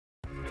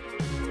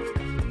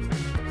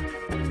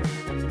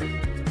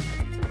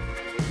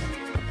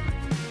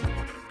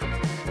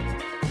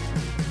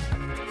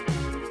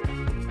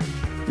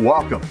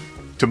Welcome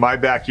to my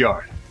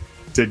backyard.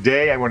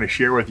 Today I want to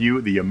share with you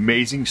the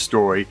amazing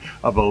story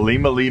of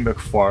Ilima-Lei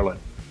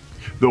Macfarlane,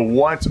 the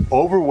once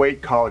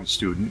overweight college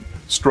student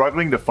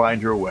struggling to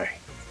find her way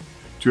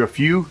to a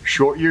few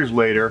short years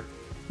later,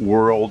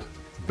 world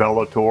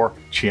Bellator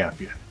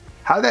champion.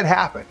 How did that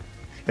happen?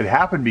 It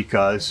happened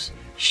because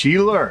she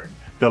learned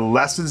the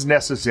lessons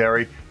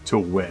necessary to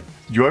win.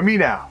 Join me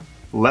now,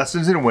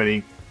 Lessons in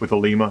Winning with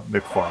Ilima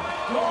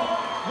Macfarlane.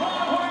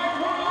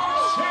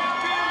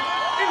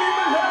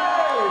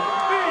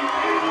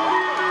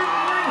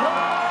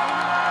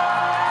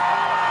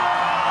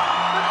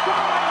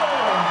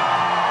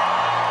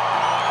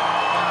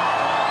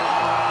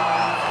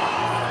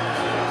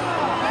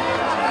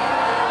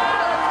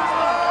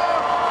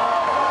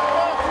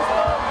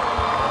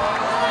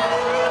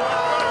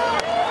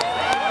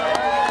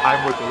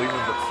 I'm with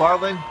Ilima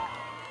Macfarlane.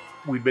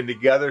 We've been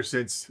together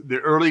since the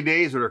early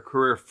days when her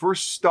career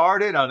first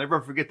started. I'll never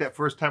forget that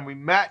first time we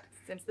met.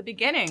 Since the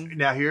beginning.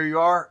 Now here you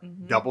are,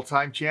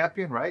 double-time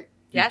champion, right?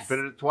 Yes. You've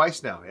defended it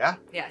twice now, yeah?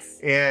 Yes.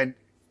 And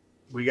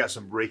we got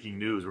some breaking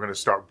news. We're going to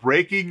start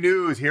breaking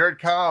news. Here it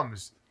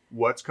comes.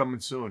 What's coming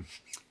soon?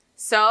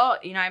 So,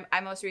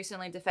 I most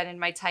recently defended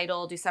my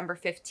title December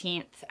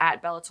 15th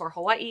at Bellator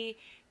Hawaii.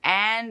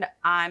 And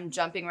I'm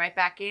jumping right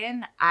back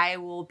in. I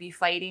will be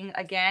fighting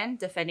again,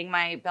 defending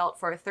my belt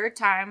for a third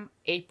time,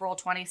 April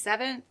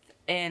 27th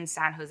in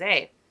San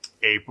Jose.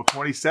 April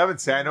 27th,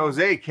 San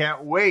Jose.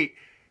 Can't wait.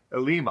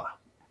 Ilima,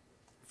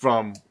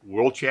 from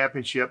world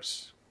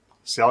championships,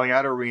 selling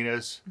out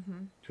arenas,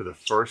 to the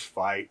first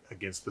fight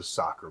against the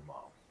soccer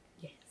mom.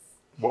 Yes.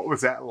 What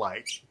was that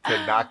like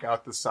to knock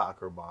out the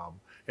soccer mom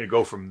and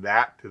go from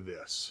that to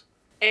this?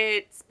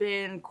 It's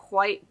been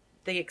quite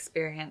the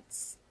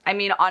experience. I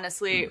mean,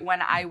 honestly,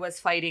 when I was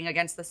fighting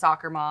against the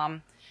soccer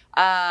mom,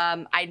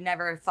 I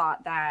never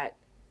thought that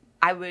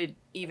I would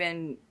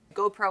even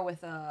go pro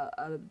with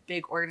a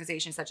big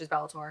organization such as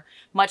Bellator,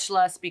 much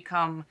less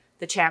become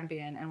the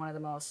champion and one of the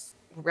most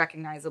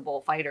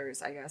recognizable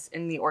fighters, I guess,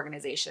 in the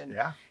organization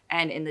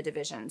and in the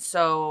division.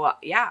 So,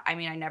 yeah, I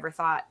mean, I never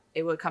thought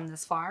it would come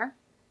this far,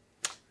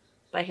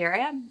 but here I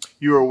am.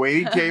 You were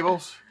waiting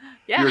tables.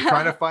 Yeah. You were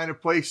trying to find a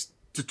place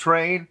to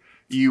train.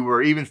 You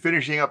were even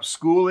finishing up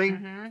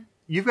schooling.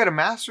 You've got a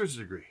master's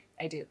degree.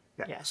 I do.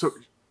 Yeah. Yes. So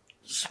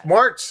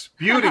smarts,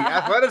 beauty,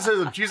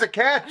 athleticism. She's a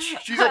catch.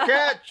 She's a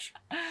catch.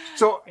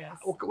 So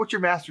what's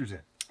your master's in?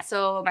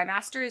 So my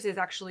master's is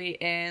actually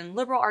in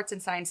liberal arts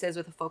and sciences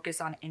with a focus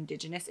on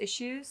indigenous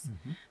issues.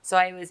 So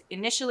I was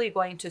initially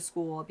going to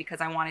school because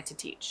I wanted to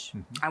teach.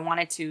 I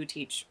wanted to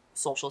teach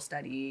social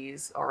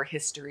studies or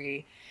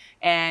history,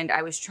 and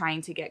I was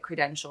trying to get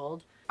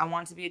credentialed. I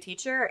wanted to be a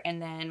teacher, and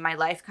then my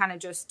life kind of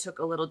just took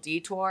a little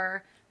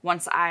detour.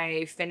 Once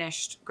I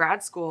finished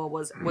grad school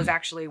was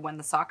actually when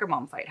the soccer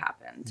mom fight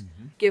happened.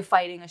 Give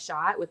fighting a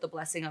shot with the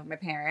blessing of my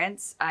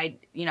parents.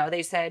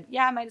 They said,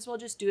 yeah, might as well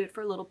just do it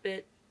for a little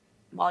bit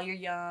while you're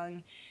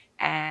young.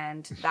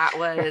 And that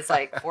was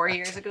like 4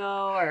 years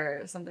ago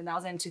or something. That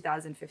was in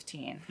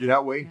 2015. You're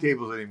not waiting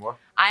tables anymore?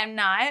 I'm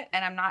not,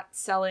 and I'm not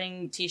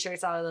selling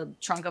t-shirts out of the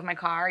trunk of my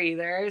car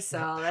either.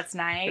 So that's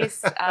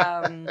nice.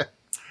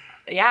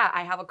 Yeah,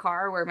 I have a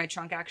car where my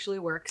trunk actually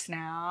works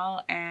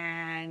now,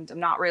 and I'm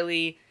not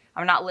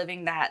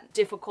living that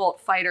difficult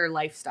fighter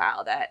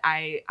lifestyle that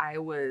I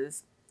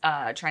was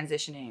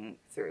transitioning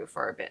through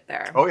for a bit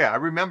there. Oh yeah, I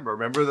remember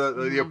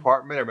the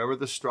apartment. I remember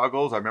the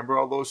struggles. I remember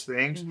all those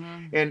things.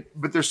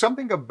 But there's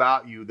something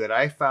about you that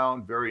I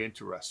found very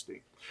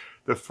interesting.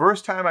 The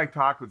first time I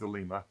talked with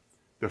Ilima,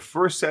 the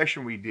first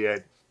session we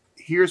did,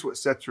 here's what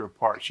sets her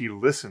apart. She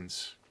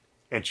listens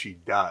and she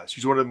does.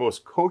 She's one of the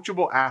most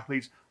coachable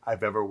athletes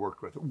I've ever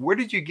worked with. Where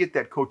did you get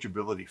that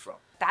coachability from?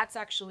 That's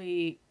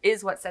actually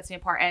is what sets me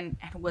apart and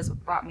was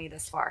brought me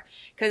this far.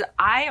 Because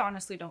I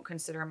honestly don't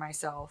consider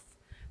myself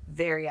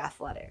very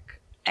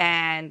athletic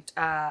and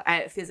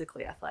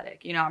physically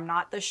athletic. I'm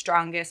not the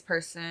strongest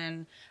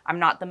person. I'm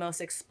not the most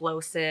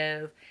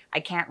explosive. I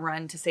can't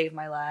run to save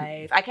my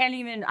life. I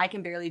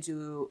can barely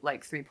do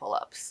like 3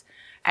 pull-ups.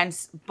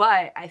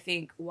 But I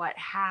think what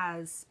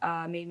has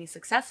made me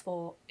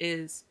successful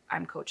is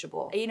I'm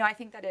coachable. I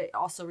think that it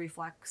also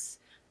reflects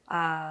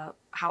how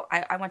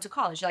I went to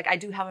college. Like I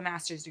do have a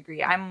master's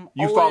degree.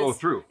 You follow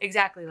through.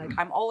 Exactly. Like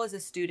I'm always a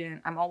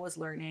student. I'm always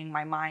learning.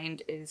 My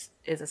mind is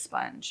a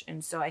sponge.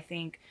 And so I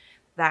think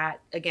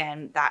that,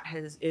 again,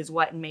 is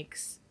what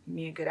makes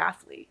me a good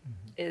athlete,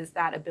 is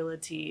that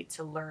ability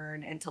to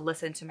learn and to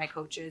listen to my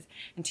coaches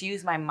and to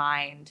use my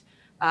mind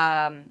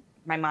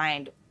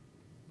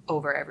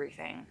over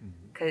everything.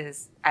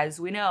 Because as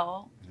we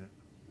know,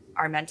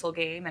 our mental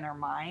game and our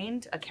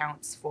mind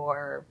accounts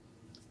for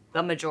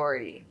the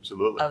majority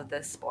of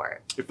this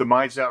sport. If the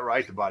mind's not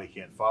right, the body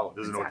can't follow. It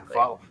doesn't know what to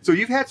follow. So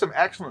you've had some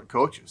excellent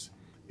coaches,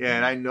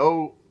 and I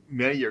know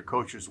many of your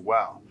coaches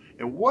well.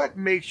 And what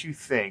makes you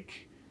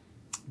think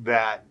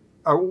that,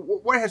 or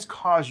what has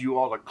caused you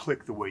all to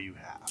click the way you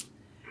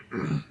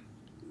have?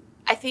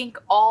 I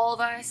think all of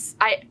us,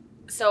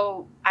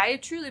 I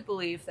truly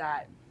believe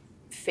that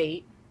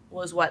fate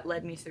was what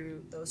led me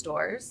through those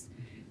doors.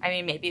 I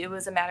mean, maybe it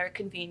was a matter of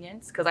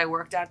convenience because I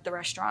worked at the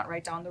restaurant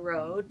right down the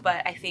road,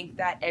 but I think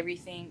that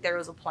there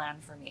was a plan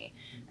for me.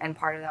 And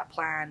part of that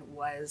plan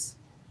was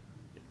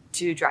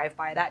to drive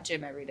by that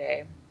gym every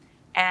day.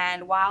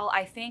 And while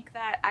I think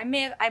that I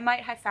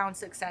might have found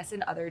success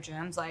in other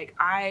gyms, like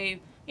I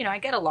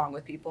get along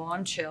with people,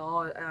 I'm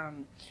chill.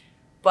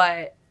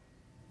 But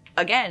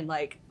again,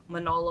 like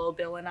Manolo,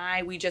 Bill, and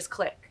I, we just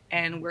click.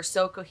 And we're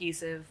so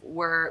cohesive.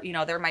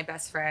 They're my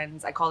best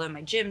friends. I call them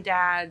my gym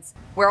dads.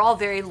 We're all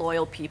very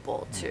loyal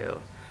people too.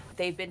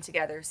 They've been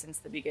together since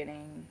the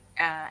beginning.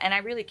 And I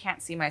really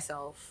can't see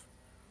myself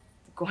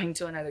going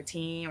to another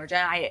team or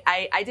gym.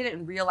 I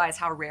didn't realize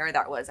how rare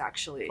that was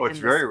actually. Oh, it's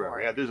very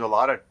rare. Yeah, there's a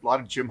lot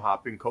of gym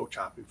hopping, coach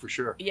hopping for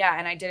sure. Yeah,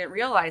 and I didn't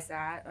realize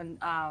that. And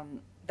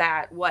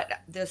that what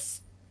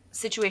this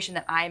situation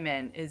that I'm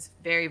in is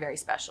very, very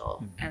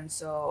special. And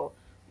so,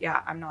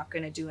 yeah, I'm not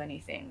going to do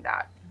anything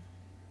that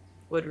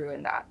would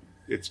ruin that.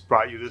 It's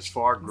brought you this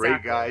far. Great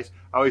Exactly. guys.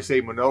 I always say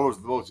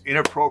Manolo's the most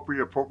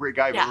appropriate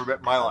guy I've ever met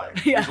in my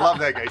life. Yeah. Just love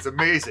that guy. He's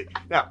amazing.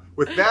 Now,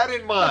 with that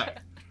in mind,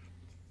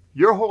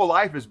 your whole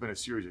life has been a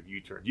series of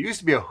U-turns. You used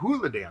to be a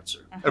hula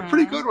dancer, a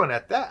pretty good one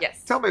at that.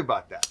 Yes. Tell me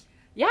about that.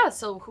 Yeah,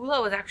 so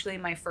hula was actually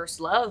my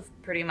first love,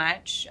 pretty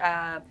much.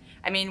 I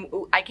mean,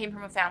 I came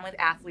from a family of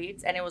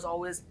athletes, and it was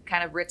always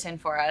kind of written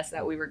for us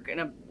that we were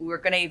gonna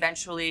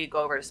eventually go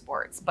over to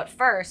sports. But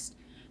first,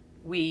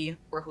 we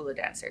were hula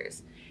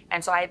dancers.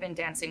 And so I've been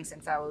dancing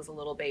since I was a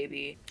little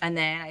baby. And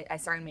then I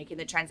started making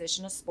the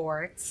transition to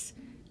sports.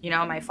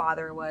 My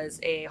father was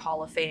a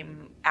Hall of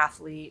Fame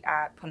athlete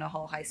at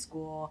Punahou High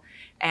School.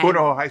 And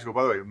Punahou High School,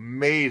 by the way,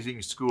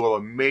 amazing school,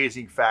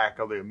 amazing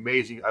faculty,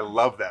 amazing. I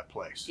love that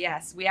place.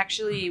 Yes, we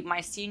actually,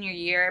 my senior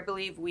year, I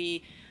believe,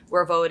 we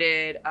were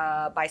voted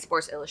by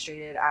Sports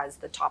Illustrated as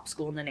the top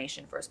school in the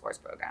nation for sports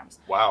programs.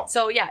 Wow.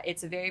 So yeah,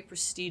 it's a very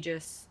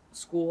prestigious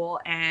school.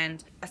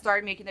 And I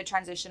started making the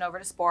transition over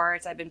to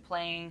sports. I've been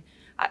playing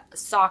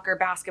soccer,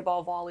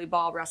 basketball,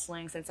 volleyball,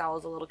 wrestling since I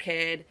was a little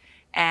kid.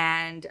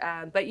 And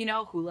but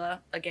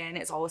hula, again,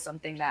 is always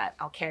something that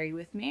I'll carry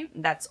with me.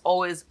 That's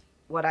always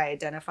what I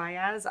identify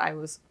as. I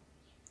was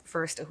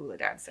first a hula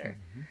dancer.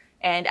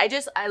 And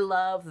I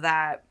love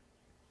that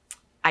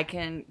I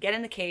can get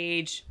in the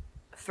cage,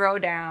 throw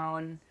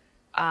down,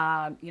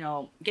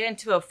 get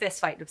into a fist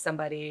fight with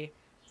somebody,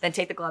 then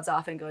take the gloves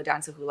off and go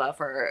dance a hula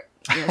for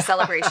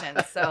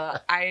celebrations. So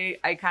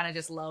I kind of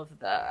just love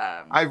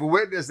the. I've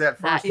witnessed that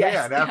firsthand.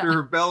 Yes. After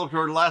her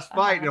Bellator last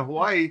fight in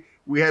Hawaii,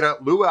 we had a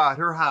luau at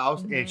her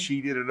house, and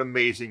she did an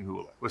amazing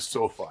hula. It was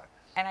so fun.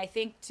 And I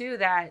think too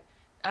that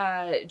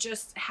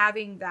just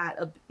having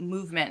that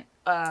movement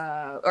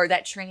or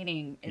that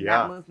training in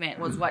that movement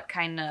was what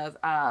kind of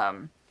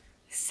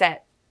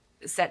set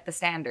the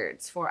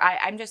standards for.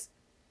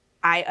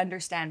 I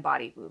understand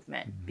body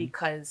movement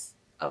because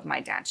of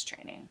my dance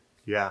training.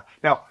 Yeah.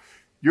 Now,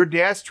 your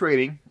dance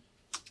training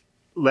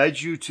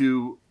led you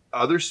to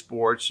other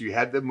sports. You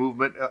had the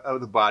movement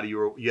of the body.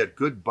 You had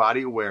good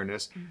body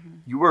awareness.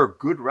 You were a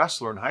good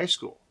wrestler in high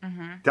school.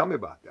 Tell me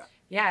about that.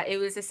 Yeah, it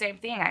was the same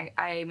thing.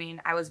 I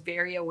mean, I was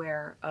very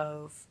aware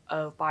of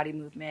body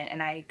movement,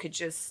 and I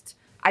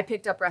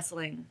picked up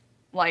wrestling.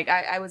 Like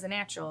I was a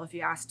natural. If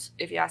you asked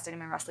any of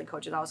my wrestling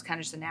coaches, I was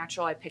kind of just a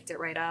natural. I picked it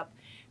right up.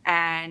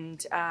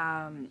 And,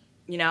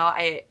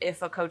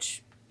 if a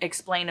coach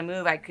explained a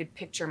move, I could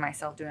picture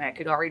myself doing it. I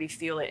could already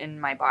feel it in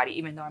my body,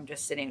 even though I'm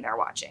just sitting there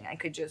watching. I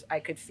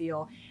could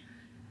feel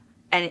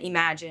and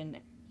imagine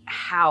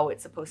how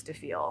it's supposed to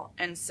feel.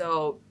 And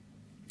so,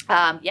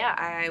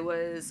 I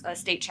was a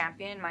state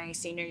champion my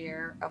senior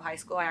year of high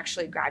school. I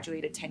actually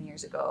graduated 10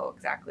 years ago,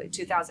 exactly,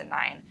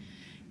 2009.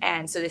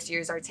 And so this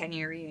year's our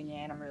 10-year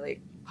reunion. I'm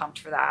really pumped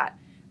for that.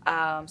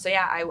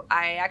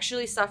 I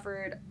actually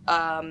suffered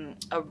a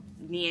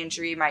knee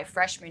injury my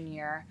freshman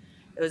year.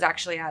 It was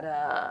actually at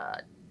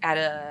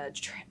a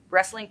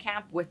wrestling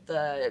camp with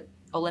the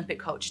Olympic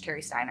coach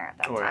Terry Steiner at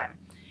that time.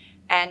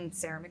 And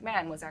Sarah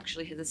McMahon was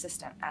actually his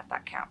assistant at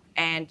that camp.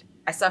 And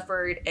I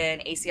suffered an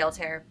ACL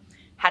tear,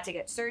 had to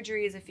get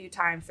surgeries a few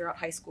times throughout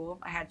high school.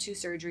 I had 2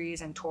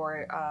 surgeries and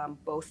tore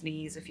both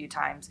knees a few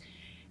times.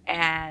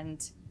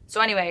 And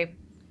so anyway,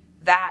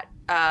 that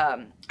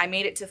I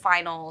made it to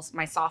finals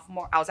my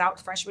sophomore. I was out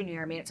freshman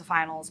year, made it to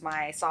finals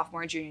my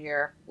sophomore and junior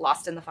year,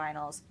 lost in the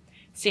finals.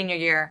 Senior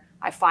year,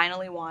 I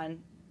finally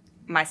won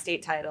my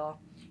state title,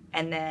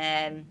 and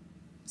then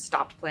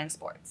stopped playing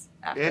sports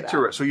after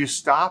that. So you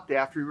stopped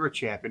after you were a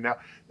champion. Now,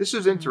 this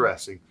is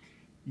interesting.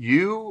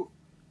 You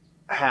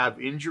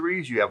have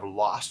injuries, you have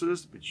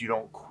losses, but you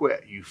don't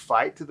quit. You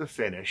fight to the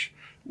finish.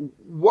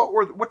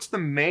 What's the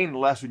main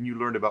lesson you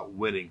learned about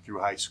winning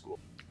through high school?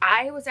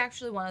 I was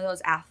actually one of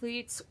those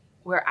athletes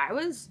where I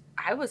was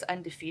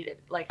undefeated.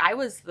 Like I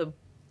was the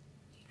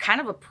kind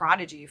of a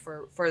prodigy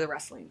for the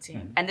wrestling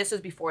team. And this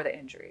was before the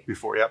injury.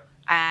 Before, yep.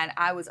 And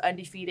I was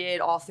undefeated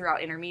all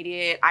throughout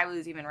intermediate. I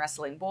was even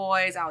wrestling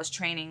boys. I was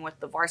training with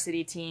the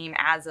varsity team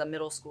as a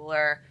middle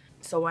schooler.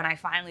 So when I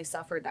finally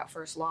suffered that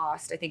first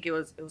loss, I think it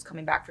was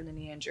coming back from the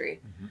knee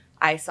injury.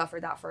 I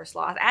suffered that first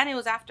loss, and it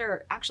was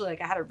after actually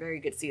like I had a very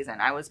good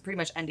season. I was pretty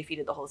much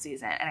undefeated the whole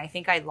season, and I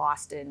think I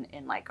lost in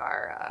like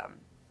our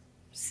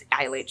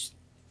ILH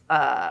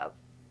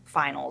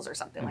finals or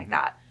something like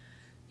that.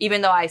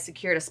 Even though I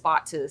secured a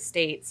spot to the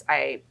States,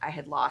 I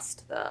had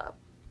lost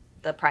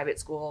the private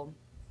school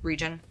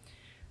region,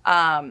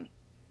 and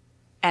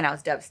I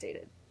was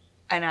devastated.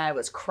 And I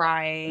was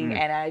crying,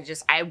 and I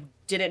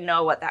didn't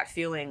know what that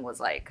feeling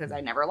was like because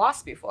I never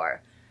lost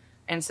before.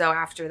 And so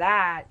after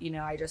that, you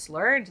know, I just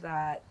learned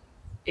that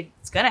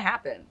it's going to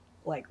happen.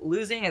 Like,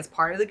 losing is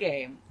part of the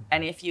game.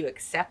 And if you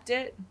accept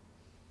it,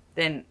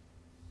 then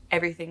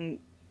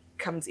everything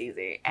comes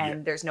easy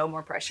and there's no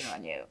more pressure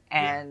on you.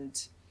 And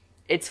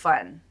it's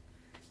fun.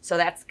 So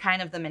that's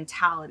kind of the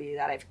mentality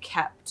that I've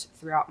kept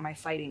throughout my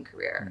fighting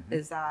career,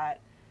 is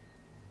that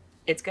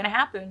it's going to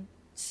happen.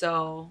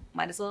 So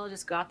might as well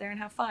just go out there and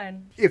have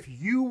fun. If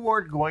you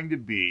weren't going to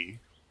be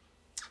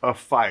a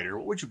fighter,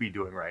 what would you be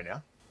doing right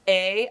now?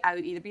 I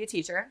would either be a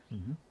teacher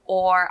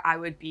or I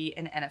would be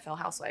an NFL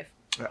housewife.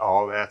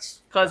 Oh,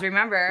 that's... Because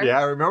remember... Yeah,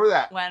 I remember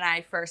that. When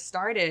I first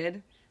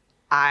started,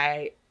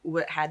 I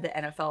had the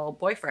NFL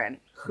boyfriend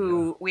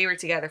who we were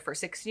together for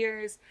 6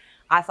 years.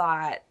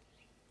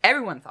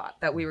 Everyone thought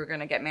that we were going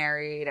to get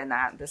married and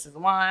that this is the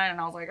one.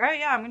 And I was like, oh,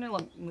 yeah, I'm going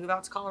to move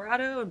out to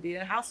Colorado and be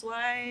a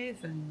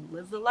housewife and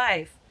live the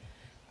life.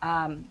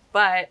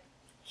 But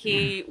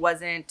he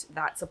wasn't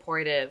that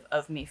supportive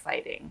of me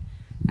fighting.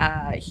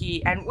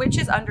 Which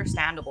is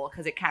understandable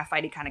because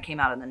fighting kind of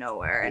came out of the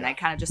nowhere. And I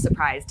kind of just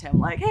surprised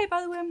him like, hey,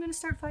 by the way, I'm going to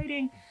start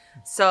fighting.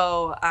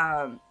 So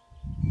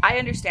I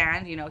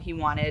understand, you know, he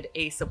wanted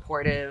a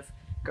supportive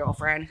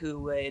girlfriend who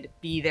would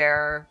be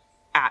there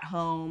at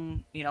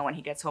home, you know, when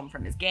he gets home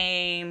from his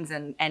games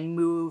and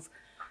move.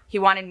 He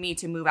wanted me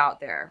to move out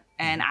there,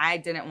 and I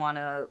didn't want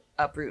to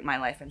uproot my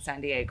life in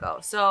San Diego.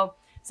 So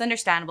it's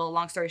understandable.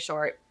 Long story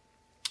short,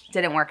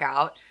 didn't work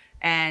out.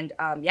 And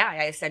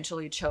I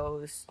essentially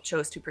chose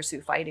to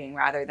pursue fighting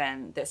rather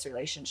than this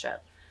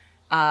relationship,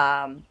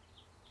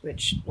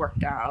 which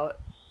worked out.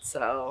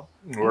 So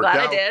I'm glad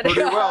I did.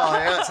 Pretty well.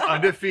 Yes,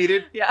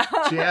 undefeated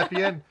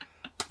champion.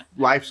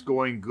 Life's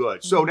going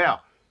good. So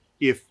now,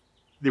 if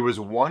there was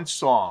one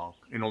song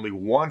and only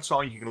one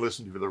song you can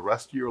listen to for the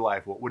rest of your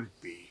life, what would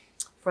it be?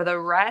 For the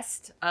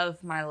rest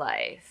of my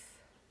life,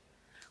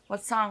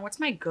 what's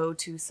my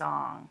go-to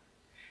song?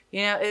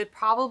 You know, it'd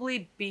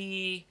probably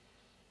be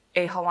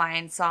a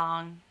Hawaiian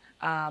song.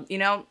 You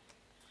know,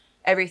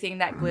 Everything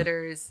That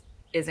Glitters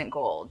Isn't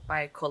Gold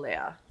by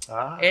Kolea.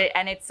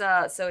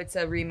 It's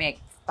a remake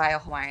by a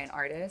Hawaiian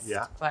artist.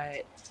 Yeah.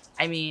 But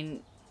I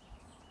mean,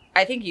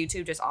 I think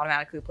YouTube just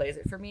automatically plays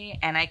it for me,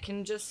 and I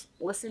can just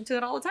listen to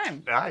it all the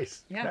time.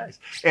 Nice. Yeah. Nice.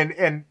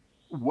 And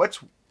what's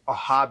a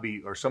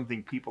hobby or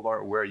something people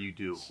aren't aware you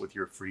do with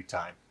your free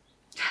time?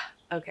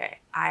 Okay.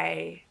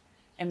 I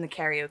am the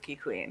karaoke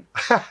queen.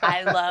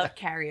 I love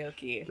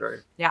karaoke. Right.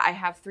 Yeah, I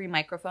have 3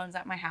 microphones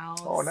at my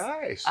house. Oh,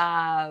 nice.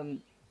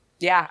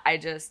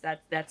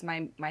 That's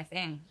my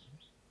thing.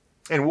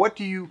 And what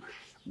do you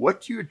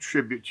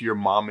attribute to your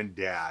mom and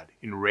dad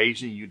in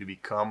raising you to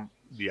become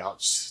the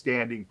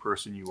outstanding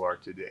person you are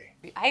today?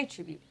 I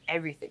attribute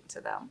everything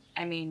to them.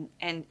 I mean,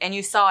 and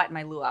you saw at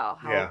my luau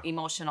how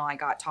emotional I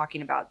got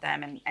talking about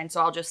them. And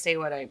so I'll just say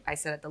what I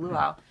said at the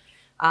luau,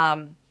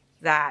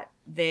 that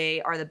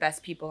they are the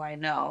best people I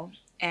know.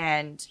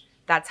 And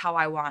that's how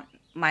I want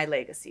my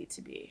legacy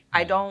to be.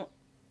 I don't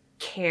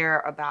care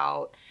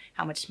about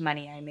how much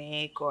money I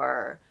make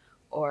or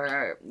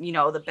you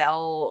know, the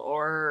bell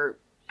or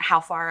how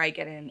far I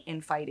get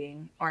in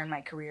fighting or in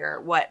my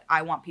career. What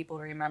I want people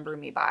to remember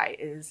me by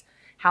is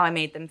how I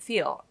made them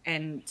feel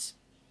and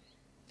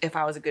if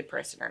I was a good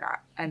person or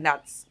not. And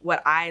that's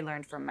what I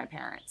learned from my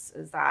parents,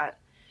 is that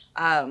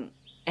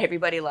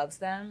everybody loves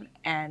them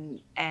and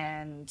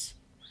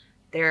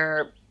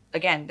they're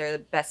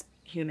the best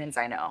humans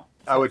I know.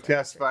 I would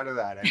testify to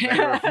that. I've met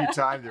her a few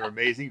times. They're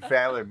amazing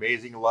family,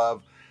 amazing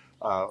love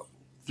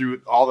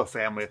through all the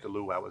family at the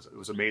luau. It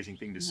was an amazing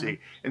thing to see.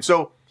 And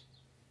so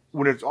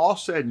when it's all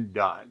said and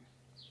done,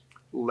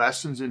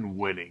 lessons in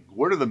winning.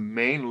 What are the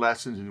main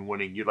lessons in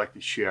winning you'd like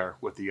to share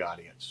with the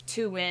audience?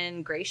 To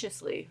win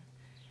graciously.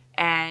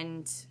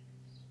 And,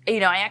 you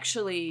know, I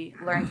actually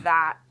learned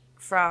that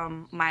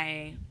from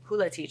my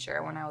hula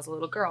teacher when I was a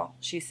little girl.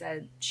 She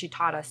said she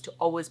taught us to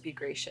always be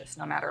gracious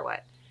no matter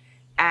what.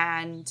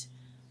 And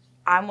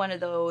I'm one of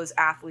those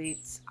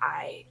athletes,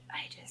 I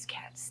just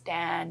can't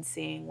stand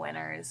seeing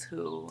winners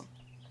who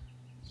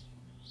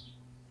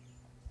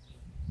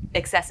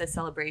excessive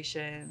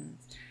celebrations,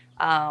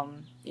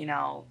 you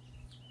know,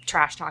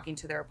 trash talking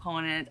to their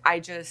opponent.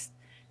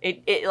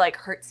 It like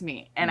hurts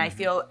me. And I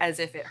feel as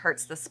if it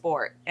hurts the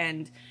sport.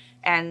 And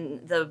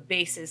the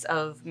basis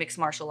of mixed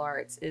martial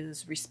arts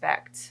is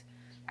respect.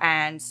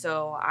 And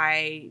so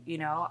I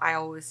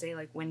always say,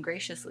 like, win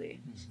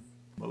graciously.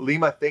 Well,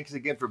 Lima, thanks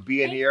again for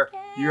being here.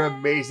 You're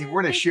amazing.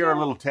 We're going to share a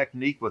little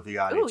technique with the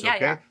audience,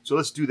 okay? So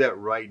let's do that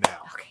right now.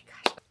 Okay,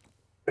 gosh.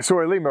 So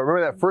Ilima,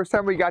 remember that first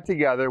time we got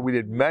together, we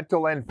did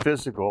mental and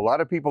physical. A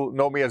lot of people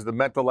know me as the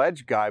mental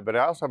edge guy, but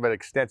I also have an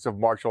extensive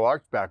martial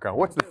arts background.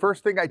 What's the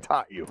first thing I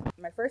taught you?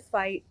 My first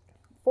fight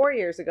 4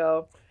 years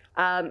ago,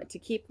 to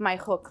keep my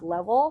hook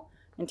level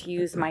and to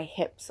use my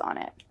hips on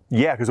it.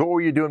 Yeah, because what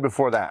were you doing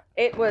before that?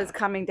 It was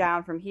coming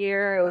down from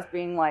here. It was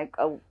being like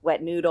a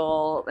wet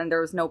noodle, and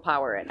there was no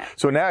power in it.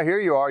 So now here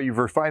you are. You've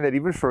refined that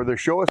even further.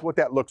 Show us what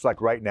that looks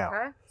like right now.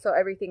 Okay. So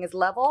everything is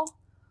level.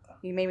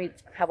 You made me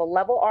have a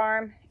level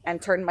arm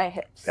and turn my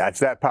hips. That's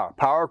that power.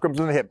 Power comes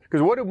in the hip.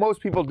 Because what do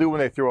most people do when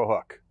they throw a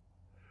hook?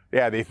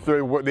 Yeah, they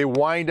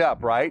wind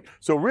up, right?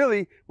 So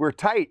really, we're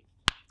tight,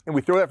 and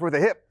we throw that with the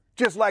hip,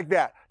 just like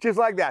that, just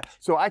like that.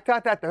 So I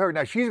taught that to her.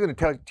 Now she's going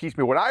to teach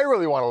me what I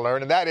really want to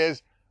learn, and that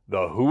is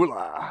the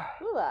hula.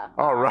 Hula.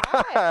 All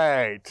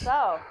right.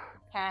 So,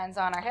 hands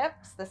on our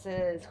hips. This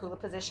is hula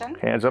position.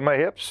 Hands on my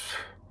hips.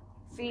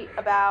 Feet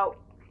about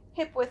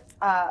hip width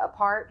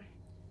apart.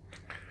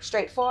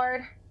 Straight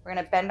forward. We're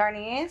going to bend our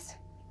knees.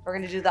 We're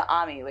going to do the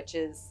ami, which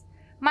is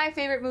my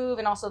favorite move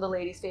and also the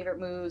ladies' favorite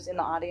moves in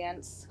the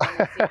audience. When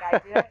they see I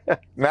do it.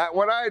 Not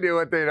what I do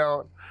if they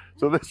don't.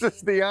 So this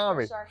is the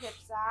ami. Push our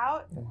hips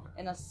out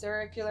in a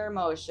circular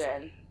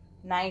motion.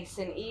 Nice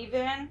and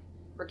even.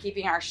 We're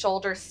keeping our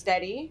shoulders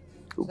steady,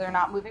 so they're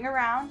not moving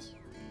around.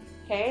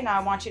 Okay, now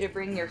I want you to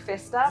bring your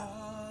fist up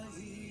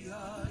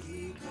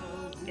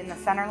in the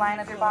center line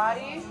of your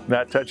body.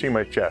 Not touching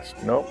my chest.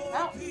 Nope.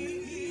 No.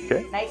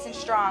 Okay. Nice and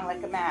strong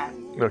like a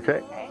man. Okay.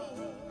 Okay.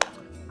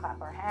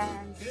 Clap our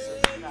hands.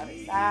 Switch to the other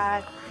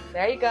side.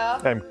 There you go.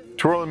 I'm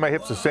twirling my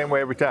hips the same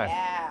way every time.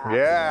 Yeah.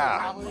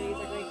 Yeah. All the ladies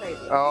are going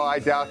crazy. Oh, I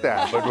doubt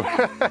that.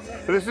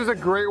 But this is a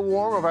great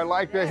warm-up. I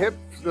like the hip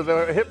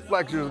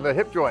flexors and the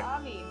hip joint.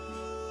 Ami.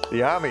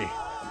 The ami.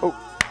 Oh,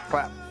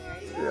 clap.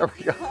 There you go. There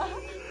we go.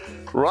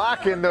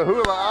 Rocking the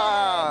hula.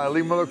 Ah,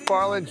 Ilima-Lei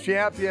Macfarlane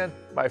champion,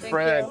 my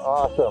friend. you.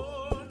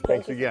 Awesome.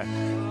 Thanks again.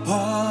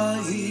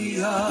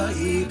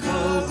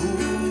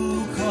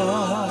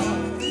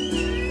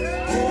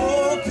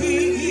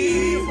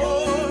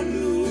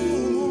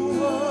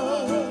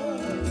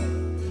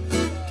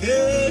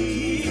 Yeah.